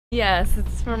Yes,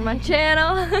 it's from my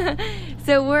channel.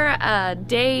 So we're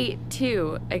day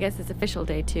 2. I guess it's official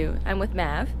day 2. I'm with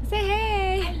Mav. Say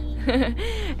hey!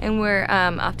 And we're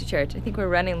off to church. I think we're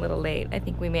running a little late. I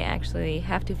think we may actually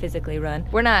have to physically run.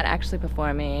 We're not actually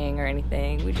performing or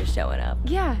anything. We're just showing up.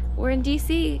 Yeah, we're in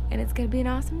DC and it's gonna be an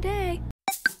awesome day.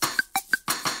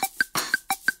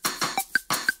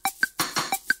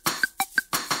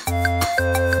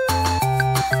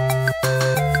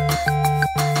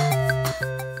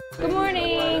 Good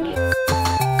morning.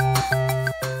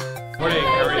 Morning,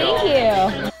 how are y'all?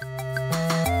 Thank you.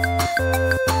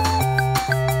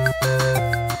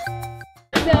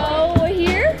 So we're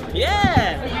here?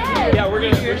 Yeah! Yes. Yeah, we're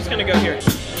just gonna go here.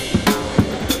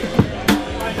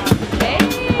 Hey.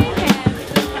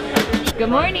 Good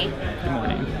morning. Good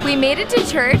morning. We made it to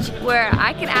church where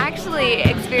I can actually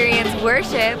experience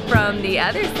worship from the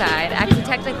other side. Actually,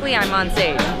 technically, I'm on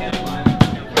stage.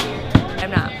 I'm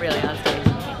not really on stage.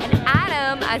 And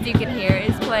Adam, as you can hear,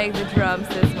 is playing the drums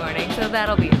this morning, so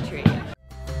that'll be a treat.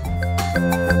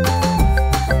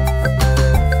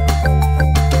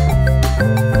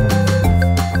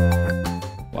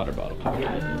 Water bottle.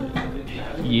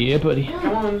 Yeah, buddy.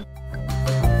 Come on.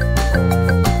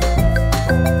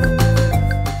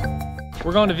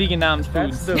 We're going to Vegan Noms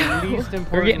Foods. That's the least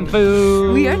important. We're getting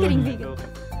food. We are getting vegan.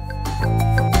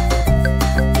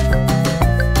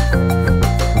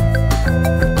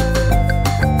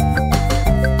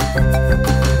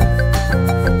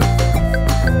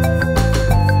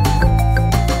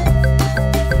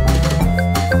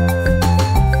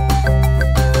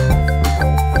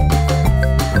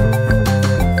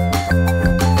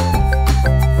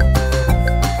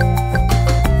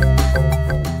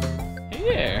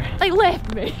 Here. Like,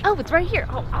 lift me. Oh, it's right here.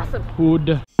 Oh, awesome.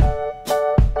 Food.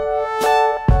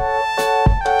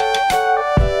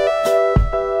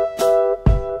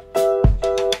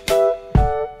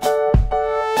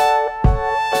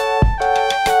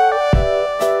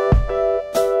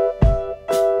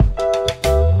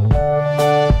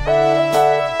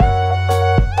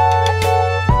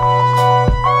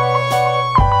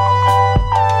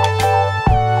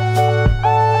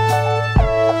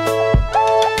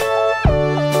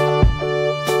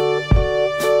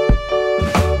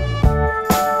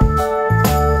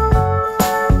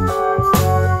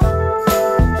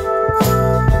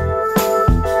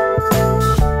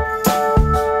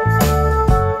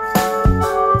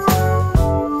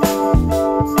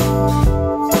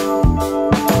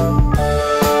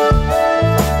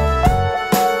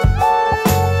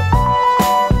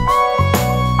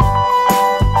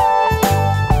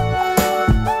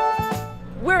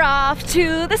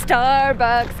 To the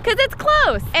Starbucks because it's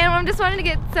close and I'm just wanting to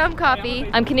get some coffee.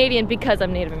 I'm Canadian because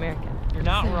I'm Native American. You're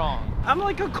not wrong. I'm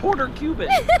like a quarter Cuban.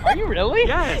 Are you really?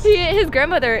 Yes. His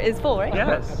grandmother is full, right?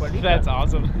 Yes. That's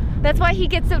awesome. That's why he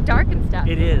gets so dark and stuff.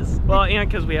 It is. Well, and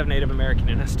because we have Native American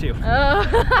in us too.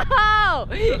 Oh,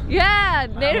 yeah,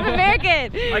 Native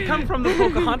American. I come from the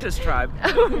Pocahontas tribe.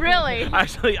 Oh, really?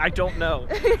 Actually, I don't know.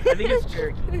 I think it's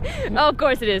Cherokee. Oh, of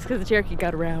course it is because the Cherokee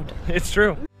got around. It's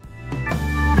true.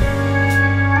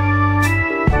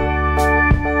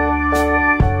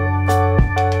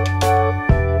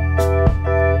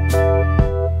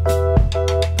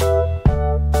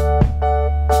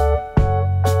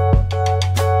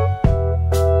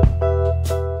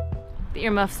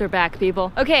 Earmuffs are back,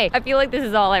 people. Okay, I feel like this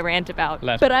is all I rant about,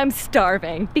 but I'm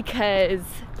starving because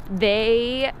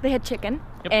they had chicken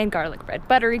and garlic bread,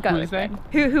 buttery garlic bread.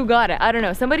 Who got it? I don't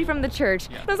know. Somebody from the church.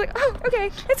 Yeah. I was like, oh, okay,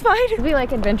 it's fine. We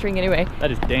like adventuring anyway.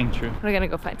 That is dang true. We're gonna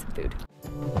go find some food.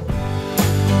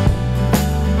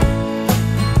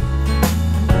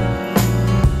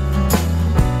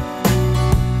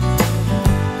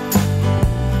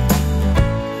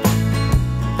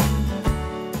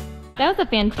 That was a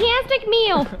fantastic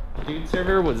meal. Dude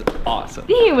server was awesome.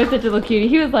 He was such a little cutie.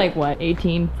 He was like, what,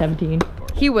 18, 17?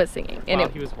 He was singing. And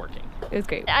he was working. It was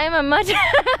great. I am a much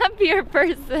happier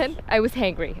person. I was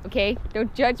hangry, okay?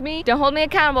 Don't judge me. Don't hold me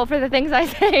accountable for the things I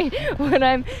say when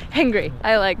I'm hangry.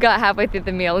 I like got halfway through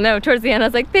the meal. No, towards the end I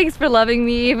was like, thanks for loving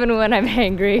me even when I'm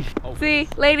hangry. Oh. See,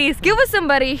 ladies, get with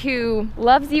somebody who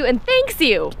loves you and thanks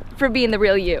you for being the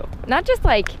real you. Not just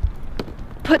like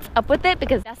puts up with it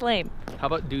because that's lame. How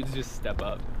about dudes just step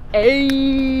up?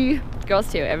 Hey,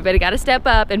 girls too. Everybody gotta step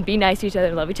up and be nice to each other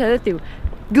and love each other through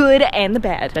good and the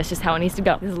bad. That's just how it needs to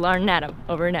go. This is Lauren and Adam,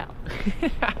 over and out.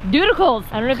 Doodlecles,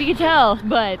 I don't know if you can tell,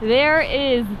 but there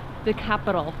is the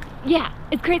Capitol. Yeah,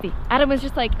 it's crazy. Adam was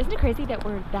just like, isn't it crazy that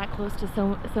we're that close to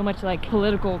so much like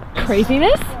political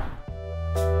craziness?